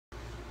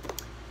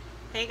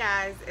Hey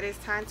guys, it is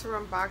time to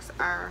unbox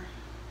our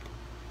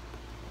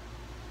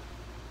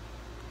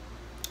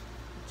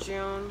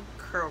June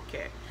curl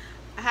kit.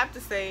 I have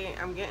to say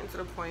I'm getting to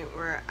the point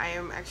where I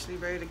am actually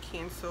ready to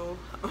cancel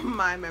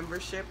my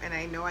membership, and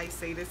I know I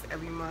say this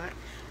every month,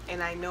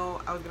 and I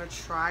know I was gonna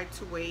try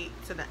to wait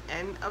to the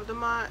end of the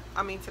month,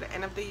 to the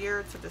end of the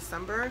year, to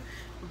December,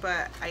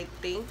 but I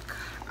think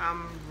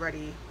I'm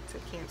ready to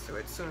cancel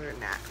it sooner than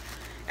that.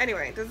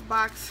 Anyway, this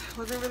box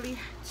wasn't really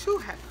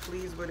too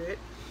pleased with it.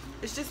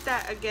 It's just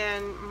that,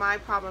 again, my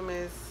problem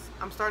is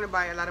I'm starting to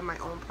buy a lot of my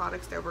own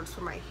products that works for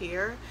my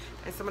hair,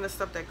 and some of the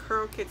stuff that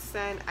Curlkit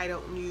send I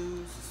don't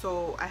use,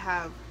 so I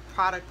have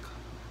product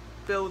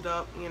build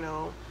up,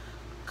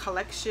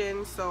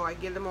 collection, so I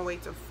give them away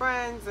to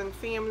friends and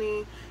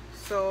family.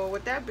 So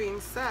with that being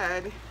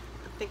said,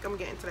 I think I'm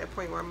getting to that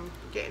point where I'm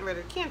getting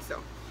ready to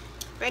cancel.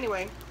 But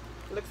anyway,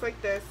 it looks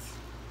like this.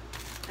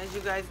 As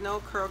you guys know,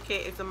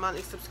 Curlkit is a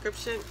monthly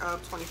subscription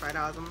of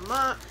 $25 a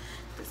month.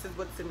 This is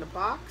what's in the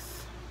box.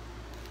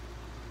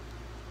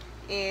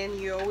 And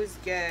you always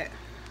get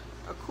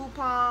a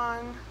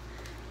coupon,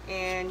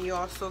 and you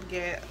also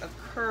get a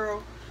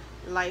curl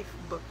life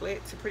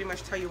booklet to pretty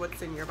much tell you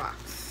what's in your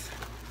box.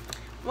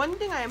 One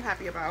thing I am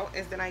happy about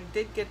is that I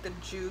did get the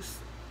Juice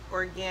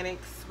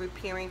Organics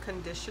repairing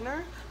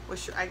conditioner,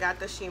 which I got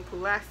the shampoo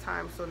last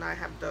time, so now I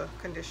have the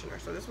conditioner.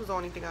 So this was the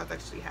only thing I was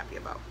actually happy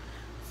about,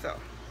 so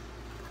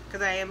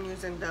because I am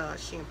using the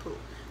shampoo,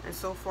 and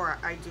so far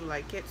I do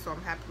like it, so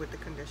I'm happy with the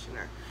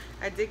conditioner.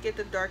 I did get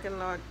the Dark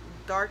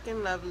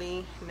and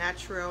Lovely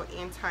Natural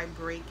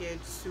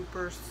Anti-Breakage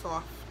Super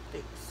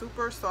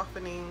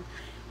Softening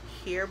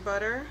Hair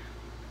Butter.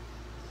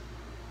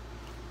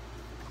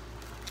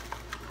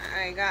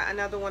 I got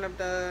another one of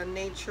the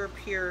Nature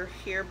Pure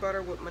Hair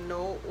Butter with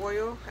Manol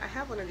Oil. I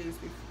have one of these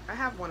before. I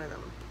have one of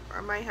them. I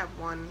might have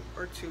one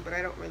or two, but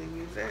I don't really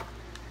use it.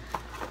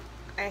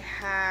 I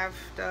have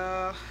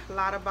the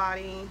Lotta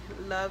Body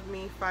Love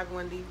Me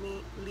 5-1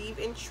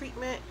 Leave-In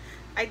Treatment.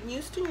 I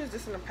used to use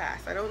this in the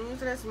past. I don't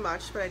use it as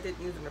much, but I did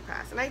use it in the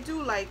past. And I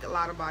do like a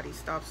Lotta Body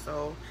stuff,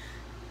 so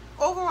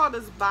overall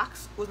this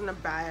box wasn't a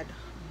bad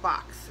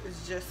box.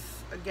 It's just,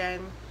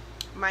 again,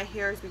 my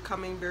hair is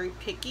becoming very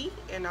picky,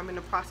 and I'm in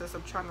the process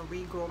of trying to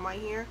regrow my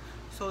hair.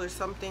 So there's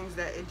some things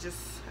that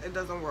it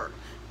doesn't work.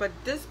 But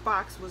this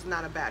box was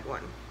not a bad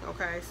one,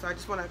 okay? So I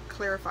just want to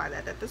clarify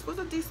that this was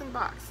a decent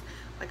box.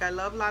 Like, I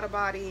love Lotta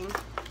Body.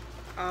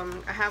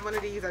 I have one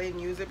of these. I didn't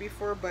use it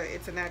before, but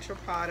it's a natural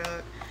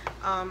product.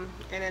 And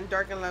then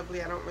Dark and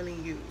Lovely I don't really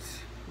use.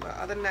 But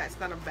other than that, it's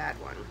not a bad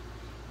one.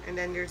 And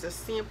then there's a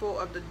sample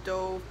of the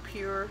Dove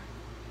Pure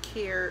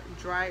Care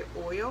Dry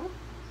Oil.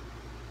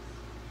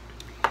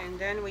 And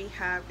then we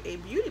have a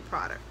beauty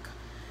product.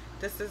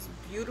 This is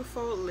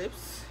Beautiful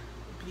Lips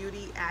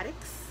Beauty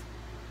Addicts.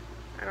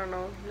 I don't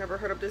know, never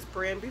heard of this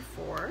brand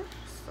before.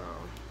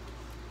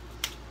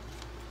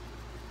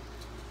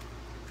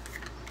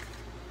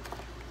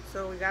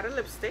 So we got a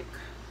lipstick.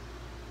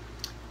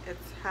 It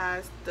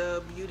has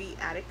the Beauty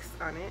Addicts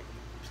on it.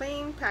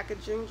 Plain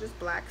packaging, just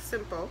black,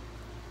 simple.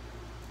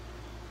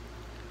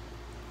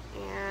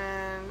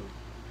 And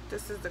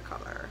this is the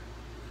color.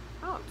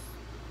 Oh, it's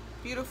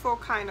beautiful,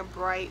 kind of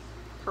bright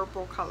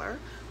purple color,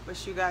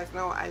 which you guys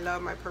know I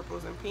love my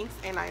purples and pinks,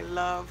 and I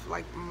love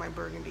like my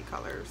burgundy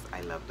colors.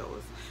 I love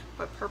those.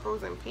 But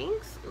purples and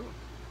pinks, ooh,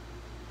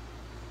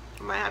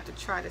 I might have to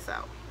try this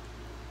out.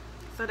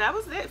 So that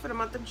was it for the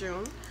month of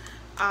June.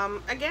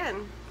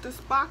 Again, this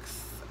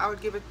box, I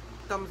would give it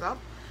thumbs up.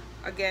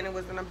 Again, it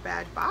wasn't a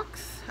bad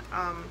box.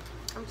 I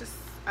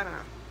don't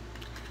know.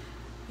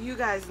 You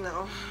guys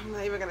know, I'm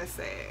not even gonna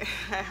say it.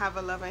 I have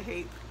a love and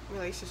hate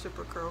relationship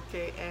with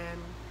Curlkit, and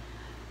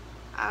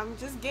I'm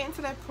just getting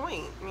to that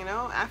point,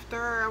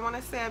 after, I want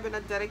to say I've been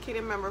a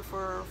dedicated member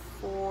for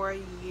 4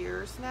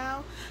 years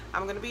now.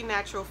 I'm going to be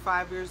natural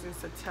 5 years in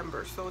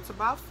September, so it's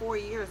about 4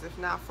 years, if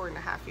not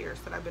 4.5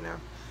 years, that I've been a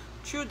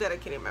true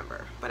dedicated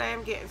member. But I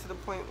am getting to the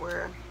point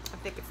where I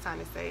think it's time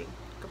to say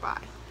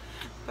goodbye.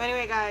 But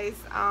anyway, guys,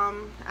 I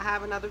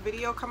have another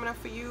video coming up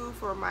for you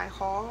for my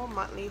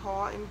monthly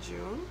haul in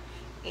June.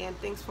 And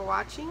thanks for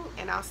watching,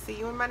 and I'll see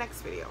you in my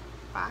next video.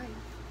 Bye.